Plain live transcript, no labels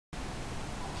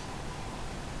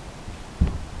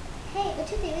Hey, what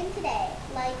you doing today?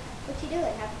 Like, what you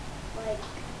doing?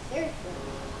 Seriously.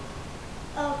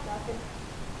 Oh, nothing.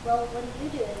 Well, what are you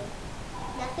doing?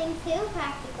 Nothing too,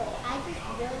 practically. I just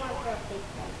really want to go to big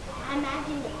place. I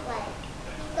imagine it's like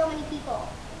so many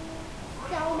people.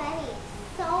 So many.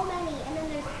 So many. And then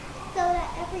there's soda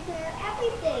everywhere.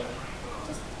 Everything.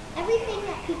 Just everything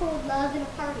that people would love in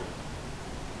a party.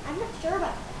 I'm not sure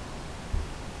about that.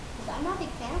 Because I'm not a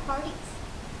big fan of parties.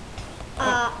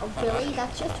 Really?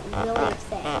 That's just really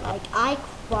upsetting. Like, I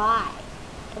cry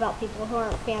about people who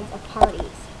aren't fans of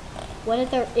parties. What are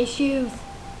their issues?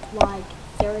 Like,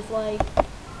 seriously?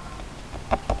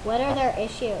 What are their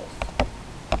issues?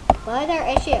 What are their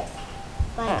issues?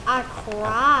 Like, I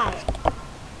cry.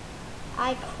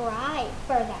 I cry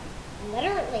for them.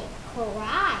 Literally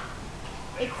cry.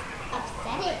 It's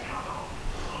upsetting.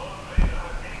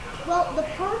 Well, the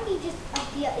party just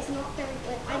idea is not very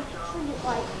good. I'm picturing it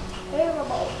like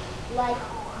terrible, like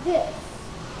this.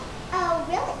 Oh,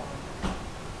 really?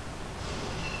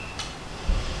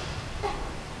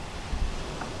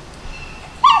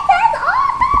 This is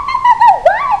awesome! This is the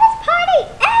wildest party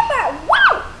ever!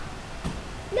 Wow!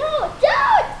 No,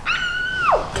 don't!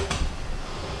 Ow!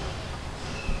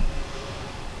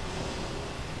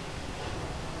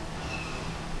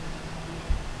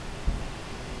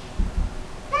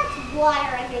 That's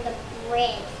water under the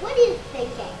bridge. What are you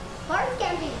thinking? Party's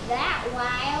gonna be that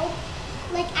wild.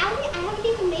 Like, I haven't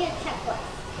even made a checklist.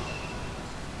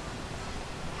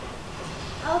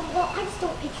 Oh, well, I just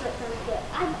don't picture it very good.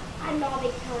 I'm not a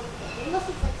big party fan. Unless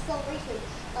it's like celebration,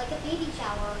 like a baby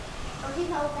shower, or you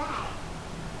know that.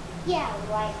 Yeah,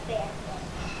 right there.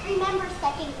 Remember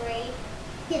second grade?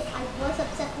 Yes, I was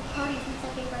obsessed with parties in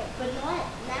second grade, but not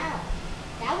now.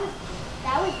 That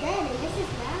was then, and this is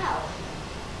now.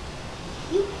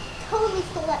 You totally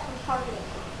stole that from targeting.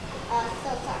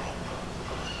 So sorry.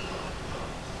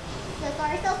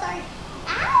 So sorry.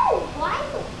 Ow! Why?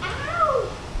 Ow!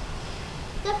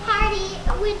 The party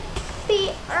would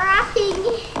be rocking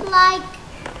like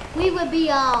we would be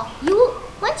all.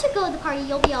 Once you go to the party,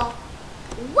 you'll be all,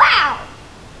 wow!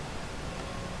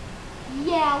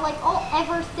 Yeah, like I'll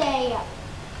ever say,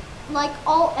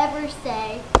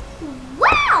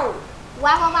 wow!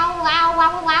 Wow, wow, wow,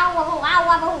 wow, wow, wow, wow,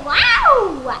 wow,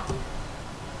 wow, wow!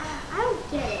 I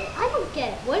don't get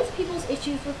it. What is people's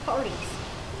issues with parties?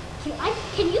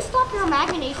 Can you stop your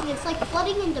imagination? It's like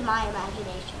flooding into my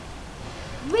imagination.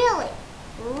 Really?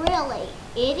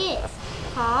 It is.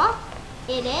 Huh?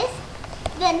 It is?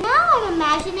 Then now I'm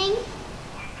imagining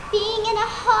being in a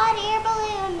hot air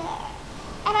balloon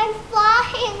and I'm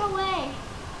flying away.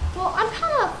 Well, I'm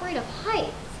kind of afraid of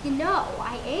heights. You know,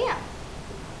 I am.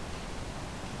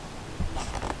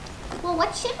 Well,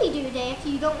 what should we do today if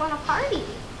you don't want to party?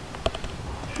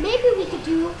 Maybe we could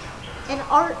do an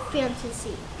art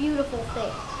fantasy, beautiful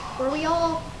thing, where we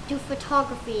all do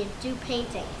photography and do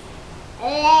painting.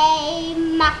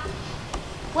 Lame.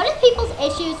 What are people's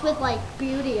issues with like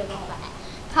beauty and all that?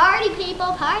 Party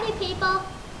people.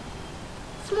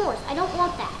 S'mores, I don't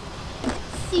want that.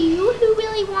 See who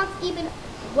really wants even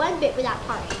one bit without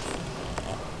parties.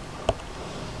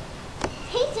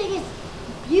 Painting is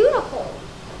beautiful.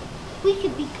 We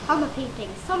could become a painting.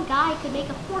 Some guy could make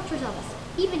a portrait of us.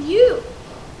 Even you.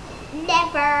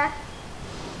 Never.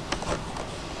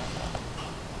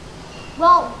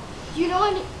 Well, you know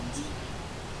what?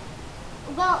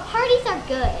 Well, parties are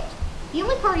good. The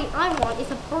only party I want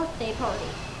is a birthday party.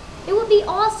 It would be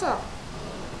awesome.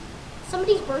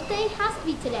 Somebody's birthday has to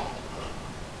be today.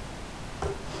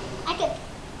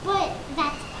 But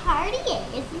that's partying,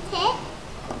 isn't it?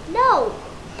 No.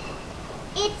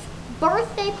 It's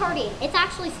birthday partying. It's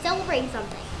actually celebrating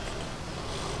something.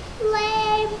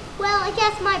 Lame. Well, I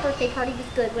guess my birthday party was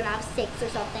good when I was 6 or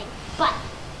something. But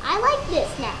I like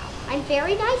this now. I'm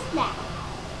very nice now.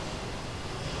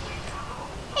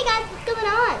 Hey guys, what's going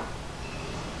on?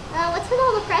 What's with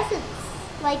all the presents?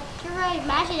 Like, your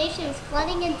imagination is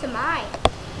flooding into mine.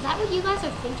 Is that what you guys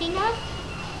are thinking of?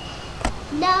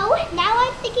 No, now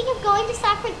I'm thinking of going to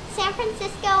San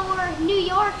Francisco or New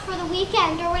York for the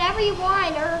weekend or whatever you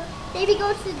want, or maybe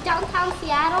go to downtown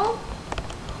Seattle.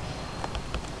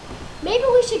 Maybe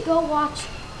we should go watch,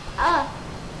 a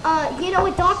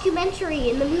documentary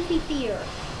in the movie theater.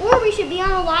 Or we should be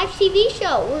on a live TV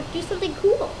show or do something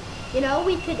cool. You know,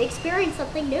 we could experience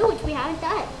something new which we haven't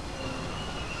done.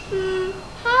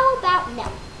 How about no?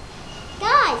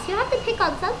 Guys, you have to pick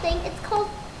on something. It's called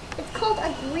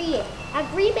agreeing.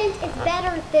 Agreement is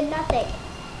better than nothing.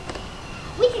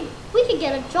 We can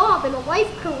get a job and a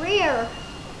life career.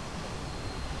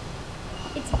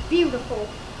 It's beautiful.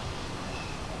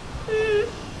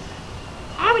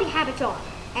 I already have a job.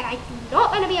 And I do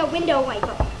not want to be a window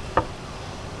wiper.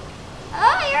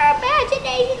 Oh, your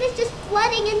imagination is just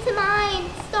flooding into mine.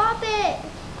 Stop it.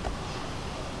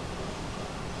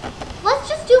 Let's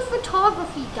just do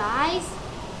photography, guys.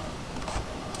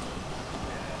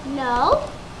 No.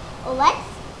 Let's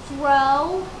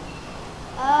throw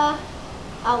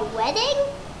a wedding?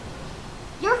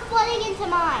 You're flooding into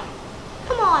mine.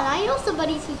 Come on, I know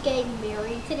somebody who's getting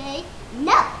married today.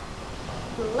 No.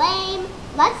 Lame.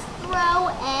 Let's throw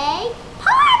a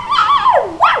party!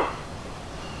 Woo!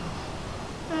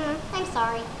 I'm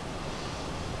sorry.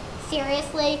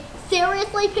 Seriously?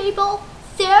 Seriously, people?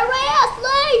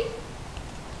 Seriously?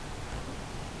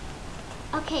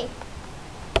 Okay.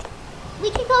 We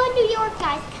can go to New York,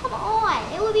 guys. Come on.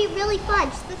 It would be really fun.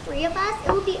 Just the three of us.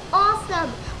 It would be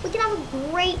awesome. We can have a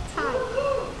great time.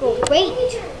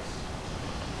 Great.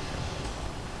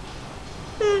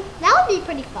 That would be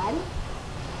pretty fun.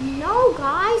 No,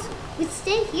 guys. We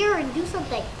stay here and do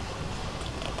something.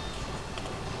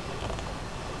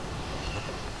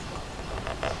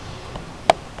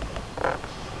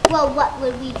 Well, what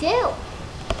would we do?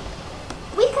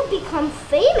 We could become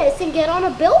famous and get on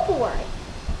a billboard.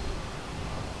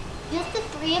 Just the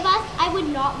three of us? I would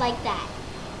not like that.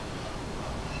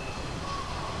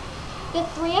 The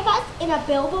three of us in a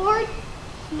billboard?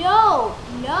 No,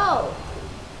 no.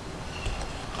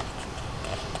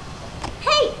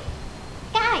 Hey,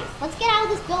 guys, let's get out of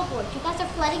this billboard. You guys are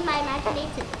flooding my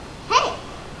imagination. Hey,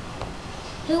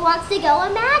 who wants to go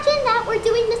imagine that we're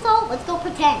doing this all? Let's go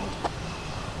pretend.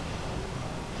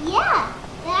 Yeah,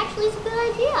 that actually is a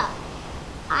good idea.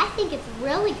 I think it's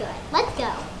really good. Let's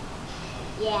go.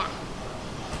 Yeah.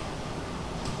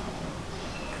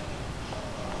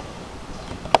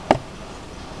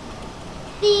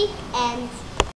 The end.